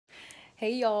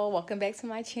Hey y'all, welcome back to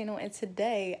my channel, and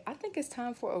today I think it's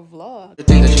time for a vlog. The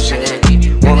things that you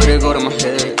said won't let it go to my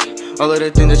head. All of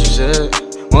the things that you said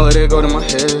won't let it go to my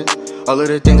head. All of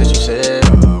the things that you said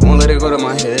won't let it go to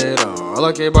my head. All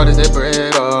I care about is that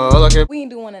bread. All I care. We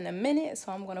ain't doing one in a minute,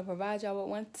 so I'm gonna provide y'all with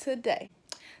one today.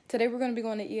 Today we're gonna be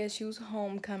going to ESU's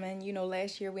Homecoming. You know,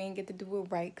 last year we didn't get to do it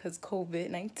right because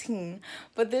COVID-19,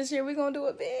 but this year we're gonna do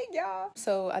it big, y'all.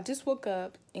 So I just woke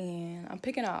up and I'm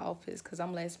picking out outfits because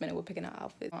I'm last minute with picking out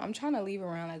outfits. I'm trying to leave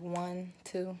around like 1,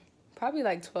 2, probably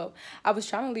like 12. I was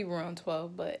trying to leave around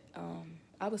 12, but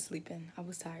I was sleeping. I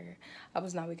was tired. I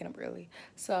was not waking up early.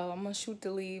 So I'm gonna shoot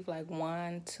to leave like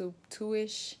 1,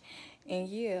 2-ish. And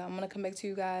yeah, I'm gonna come back to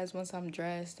you guys once I'm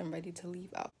dressed and ready to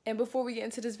leave out. And before we get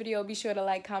into this video, be sure to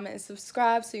like, comment, and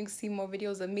subscribe so you can see more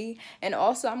videos of me. And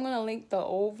also, I'm gonna link the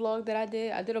old vlog that I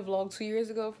did. I did a vlog 2 years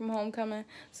ago from Homecoming,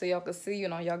 so y'all can see,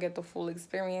 y'all get the full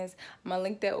experience. I'm gonna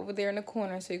link that over there in the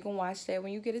corner so you can watch that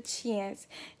when you get a chance.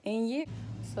 And yeah,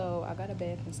 so I got a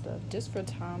bath and stuff. Just for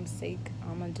time's sake,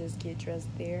 I'm gonna just get dressed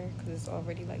there because it's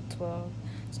already like 12.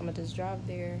 So I'm gonna just drive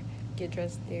there, get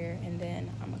dressed there, and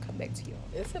then I'm gonna come back to y'all.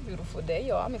 It's a beautiful day,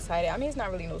 y'all. I'm excited. I mean, it's not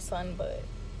really no sun, but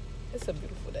it's a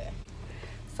beautiful day.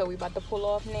 So we about to pull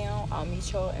off now. I'll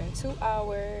meet y'all in 2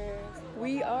 hours.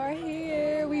 We are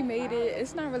here. We made it.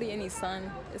 It's not really any sun.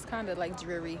 It's kind of like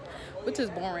dreary, which is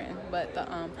boring, but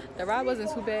the ride wasn't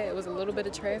too bad. It was a little bit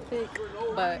of traffic,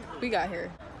 but we got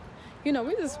here. You know,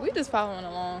 we just following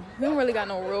along. We don't really got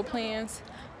no real plans,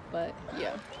 but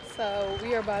yeah. So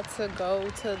we are about to go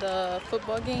to the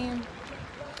football game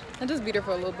and just be there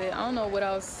for a little bit. I don't know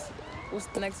what's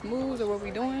the next moves or what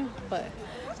we doing, but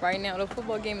right now the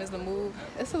football game is the move.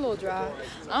 It's a little dry.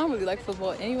 I don't really like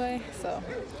football anyway, so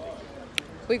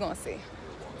we gonna see.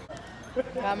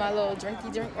 Got my little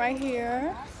drinky drink right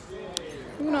here.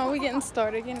 You know, we getting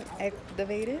started, getting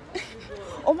activated.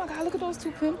 Oh my God, look at those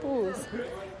 2 pimples.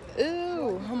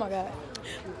 Ew, oh my God.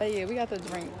 But yeah, we got the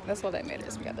drink. That's all that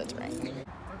matters. We got the drink.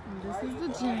 This is the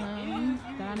gym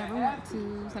that I never went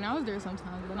to. So now I was there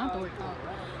sometimes, but not the workout.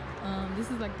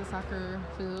 This is like the soccer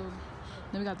field.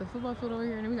 Then we got the football field over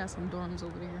here, and then we got some dorms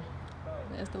over there.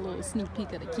 That's the little sneak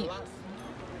peek of the campus.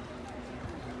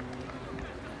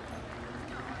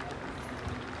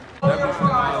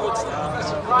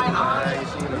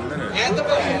 And the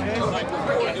band,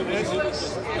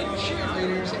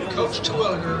 cheerleaders and Coach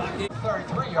Terwilliger,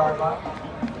 33-yard line.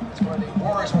 That's where the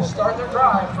Warriors will start their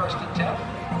drive, first and 10.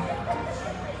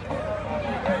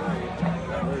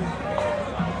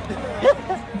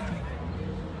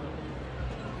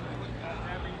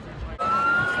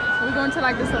 We're going to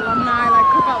like this alumni like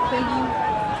cookout thingy.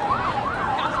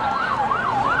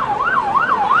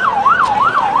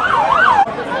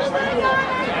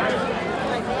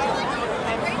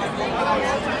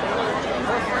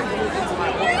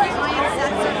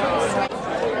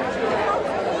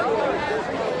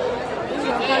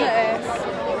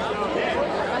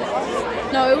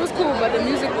 No, it was cool, but the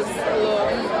music was a little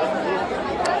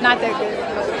not that good.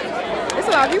 But it's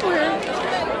a lot of people here.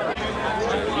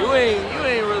 You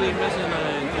ain't really missing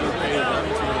nothing too crazy.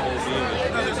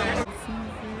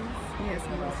 Yes,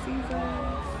 Caesar.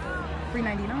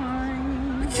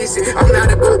 $3.99. Kiss it. I'm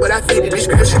not a book, but I fit the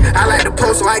description. I like the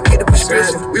post, so I get the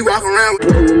prescription. We walk around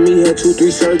with me, had 2, 3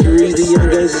 surgeries. The young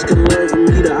guys just come over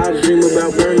me. I dream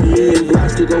about burning me and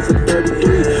blocks to go for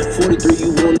 33, 43.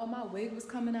 You want? My wig was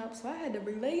coming up, so I had to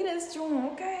relay this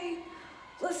joint. Okay,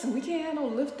 listen, we can't have no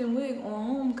lifting wig on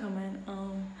Homecoming.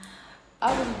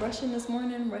 I was rushing this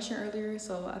morning, rushing earlier,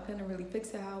 so I couldn't really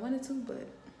fix it how I wanted to, but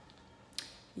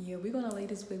yeah, we're gonna lay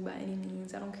this wig by any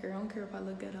means. I don't care if I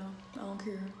look ghetto. I don't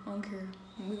care.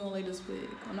 We're gonna lay this wig.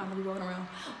 I'm not gonna be walking around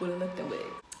with a lifting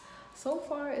wig. So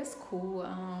far, it's cool.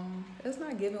 It's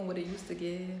not giving what it used to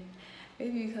give.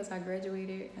 Maybe because I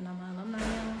graduated and I'm an alumni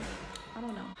now. I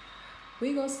don't know.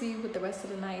 We gonna see what the rest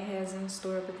of the night has in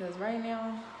store, because right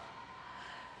now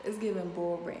it's giving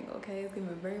boring. Okay, it's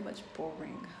giving very much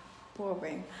boring.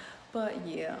 But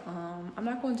yeah, I'm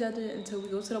not gonna judge it until we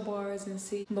go to the bars and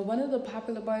see. But one of the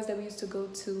popular bars that we used to go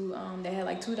to, they had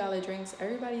like $2 drinks.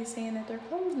 Everybody is saying that they're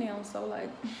closed now, so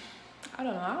like I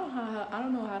don't know. I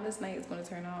don't know how this night is gonna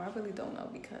turn out. I really don't know,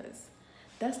 because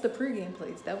that's the pregame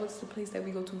place. That was the place that we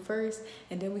go to first,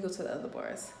 and then we go to the other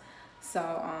bars.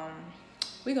 So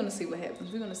we're gonna see what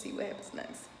happens. We're gonna see what happens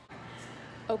next.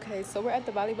 Okay, so we're at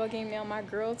the volleyball game now. My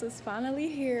girls is finally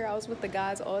here. I was with the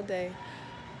guys all day.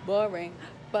 Boring.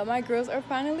 But my girls are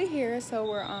finally here. So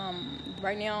we're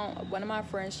right now, one of my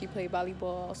friends, she played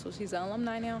volleyball, so she's an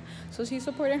alumni now. So she's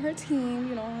supporting her team,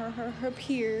 you know, her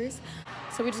peers.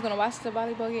 So we're just gonna watch the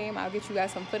volleyball game. I'll get you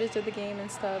guys some footage of the game and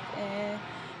stuff. And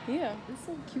Yeah, it's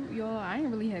so cute, y'all. I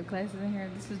didn't really have classes in here.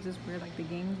 This is just where like the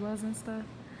games was and stuff.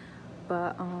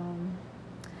 But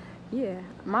yeah,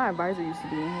 my advisor used to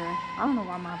be in here. I don't know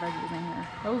why my advisor was in here.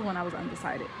 That was when I was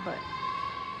undecided. But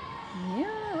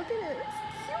yeah, look at it. It's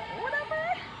cute.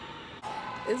 Whatever.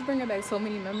 It's bringing back so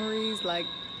many memories. Like,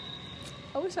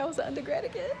 I wish I was an undergrad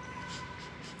again.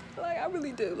 Like, I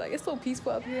really do. Like, it's so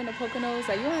peaceful up here in the Poconos.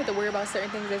 Like, you don't have to worry about certain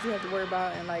things that you have to worry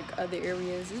about in like other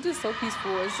areas. It's just so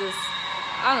peaceful. It's just,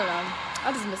 I don't know.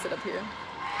 I just miss it up here.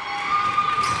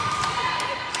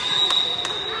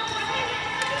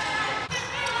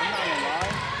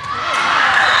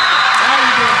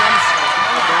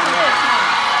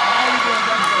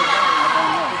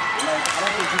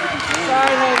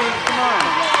 Sorry, honey. Come on.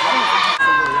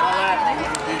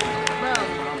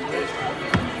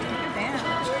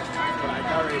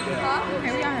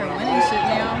 Okay, we out here winning shit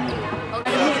now.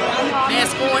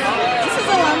 Dance going. This is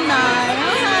alumni.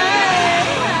 Hi.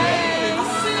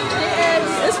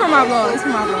 It's from my vlog. It's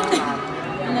from my vlog.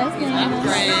 And that's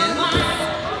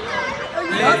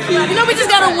You know we just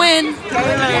gotta win.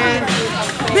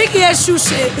 Big ESU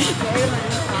shit.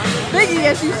 Big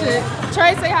ESU shit.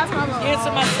 Trey, say hi to my vlog.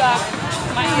 Answer my sock.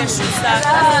 My ESU sock.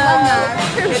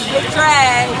 Alumni. It's big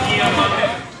drag.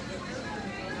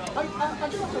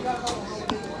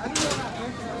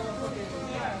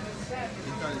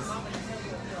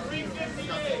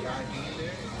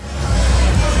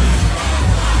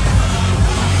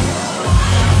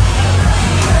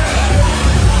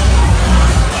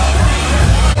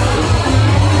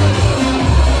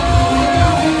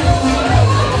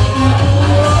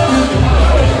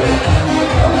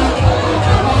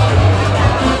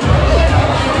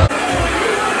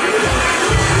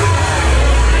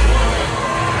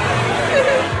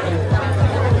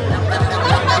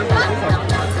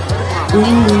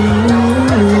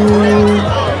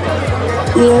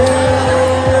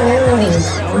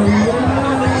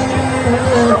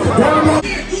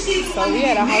 So we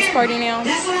at a house party now.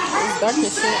 It's dark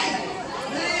as shit.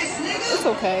 It's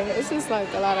okay. It's just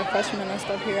like a lot of freshmen and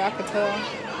stuff here, I could tell.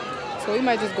 So we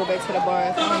might just go back to the bar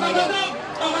if I don't know yet.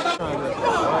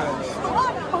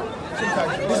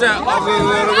 Who's that ugly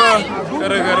little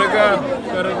girl?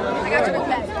 Gotta go.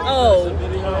 Oh,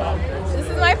 This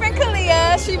is my friend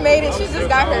Kalia. She made it. She just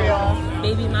got here, y'all.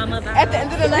 baby mama. At the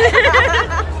end of the night.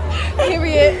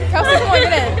 Period. Kelsey, come on,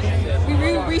 get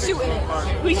in. We shooting it.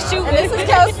 We shooting. And this is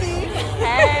Kelsey.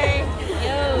 Hey.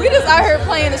 Yo. We just out here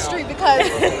playing the street because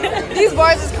these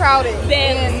bars is crowded.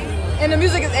 Badly. And the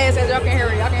music is ass, as y'all can hear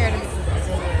it. Y'all can hear the music.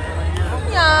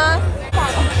 Yeah.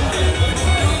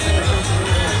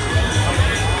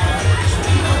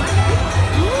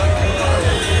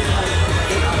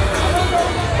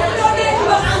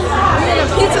 We're in a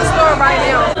pizza store right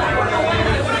now.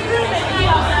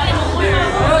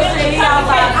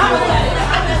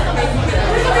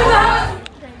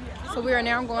 So we are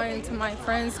now going to my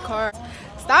friend's car.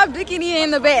 Stop dicking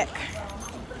in the back.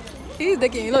 He's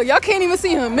dicking. Look, y'all can't even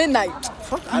see him. Midnight.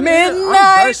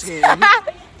 Midnight.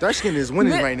 Dark skin is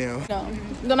winning right now. No,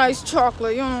 the nice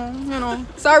chocolate, you know.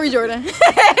 Sorry, Jordan.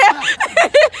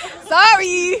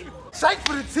 Sorry. Shake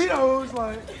for the Tito's,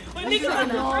 like. Tito's not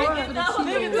even all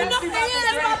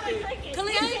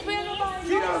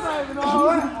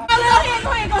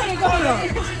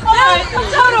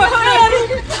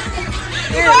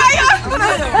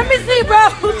Let me see, bro.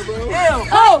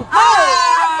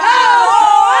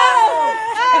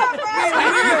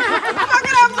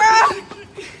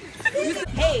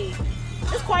 Hey,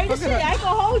 it's quite a shit. I ain't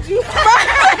gonna hold you.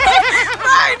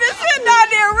 Right, this shit down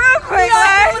there real quick,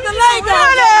 man. With the leg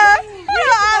Hold on.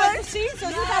 Alex. Did you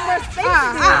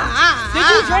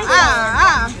drink it?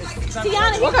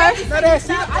 Tiana, he Okay. I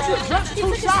just drank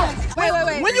 2 shots.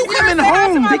 Wait. When you coming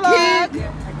home, dickhead?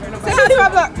 Say hi to my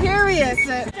vlog. Period.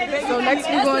 So next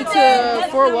we're going to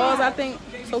 4 Walls, I think.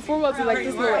 So 4 Walls is like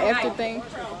this little after thing.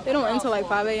 They don't end until like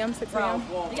 5 a.m., 6 a.m.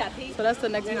 So that's the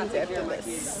next meeting after this.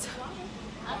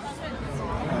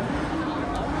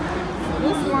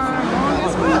 This line long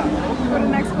as fuck. For the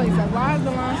next place. Like, why is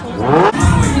the line so long?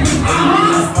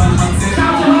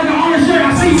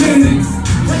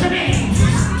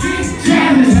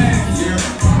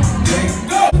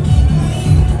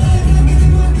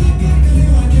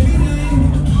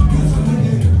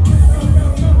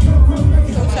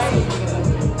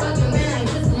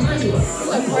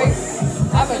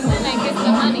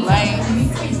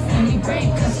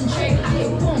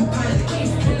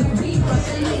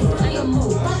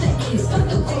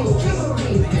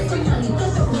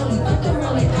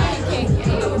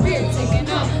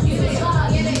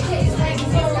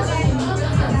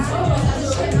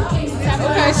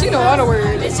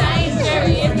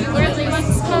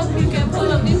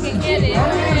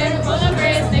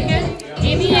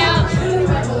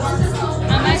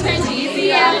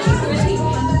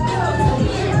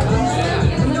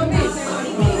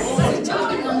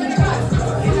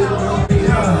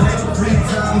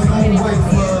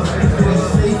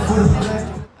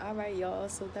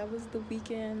 so that was the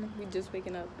weekend. We just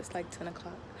waking up. It's like 10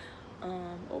 o'clock.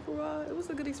 Overall, it was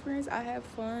a good experience. I had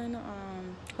fun.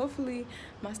 Hopefully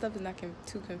my stuff is not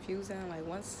too confusing. Like,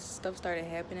 once stuff started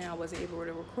happening, I wasn't able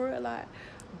to record a lot,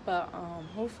 but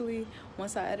hopefully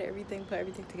once I edit everything, put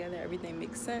everything together, everything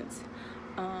makes sense.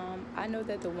 I know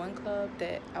that the one club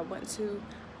that I went to,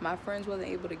 my friends wasn't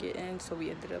able to get in, so we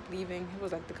ended up leaving. It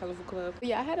was like the colorful club. But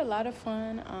yeah, I had a lot of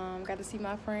fun. Got to see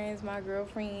my friends, my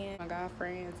girlfriend, my guy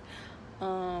friends.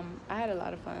 I had a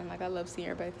lot of fun. Like, I love seeing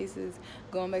everybody's faces,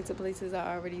 going back to places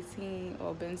I already seen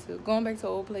or been to, going back to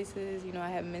old places, you know, I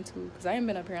haven't been to, because I ain't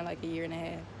been up here in like a year and a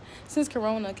half. Since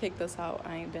Corona kicked us out,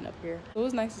 I ain't been up here. So it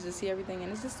was nice to just see everything,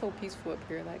 and it's just so peaceful up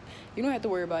here. Like, you don't have to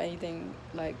worry about anything,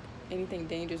 like, anything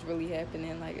dangerous really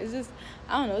happening. Like, it's just,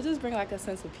 I don't know, it just brings like a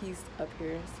sense of peace up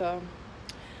here. So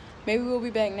maybe we'll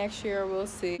be back next year, we'll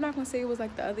see. I'm not gonna say it was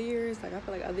like the other years. Like, I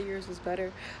feel like other years was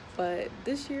better, but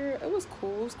this year it was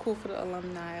cool. It was cool for the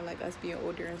alumni, like us being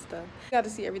older and stuff. You got to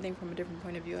see everything from a different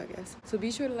point of view, I guess. So be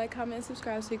sure to like, comment, and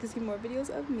subscribe so you can see more videos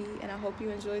of me, and I hope you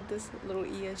enjoyed this little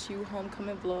ESU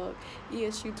homecoming vlog,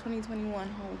 ESU 2021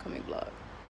 homecoming vlog.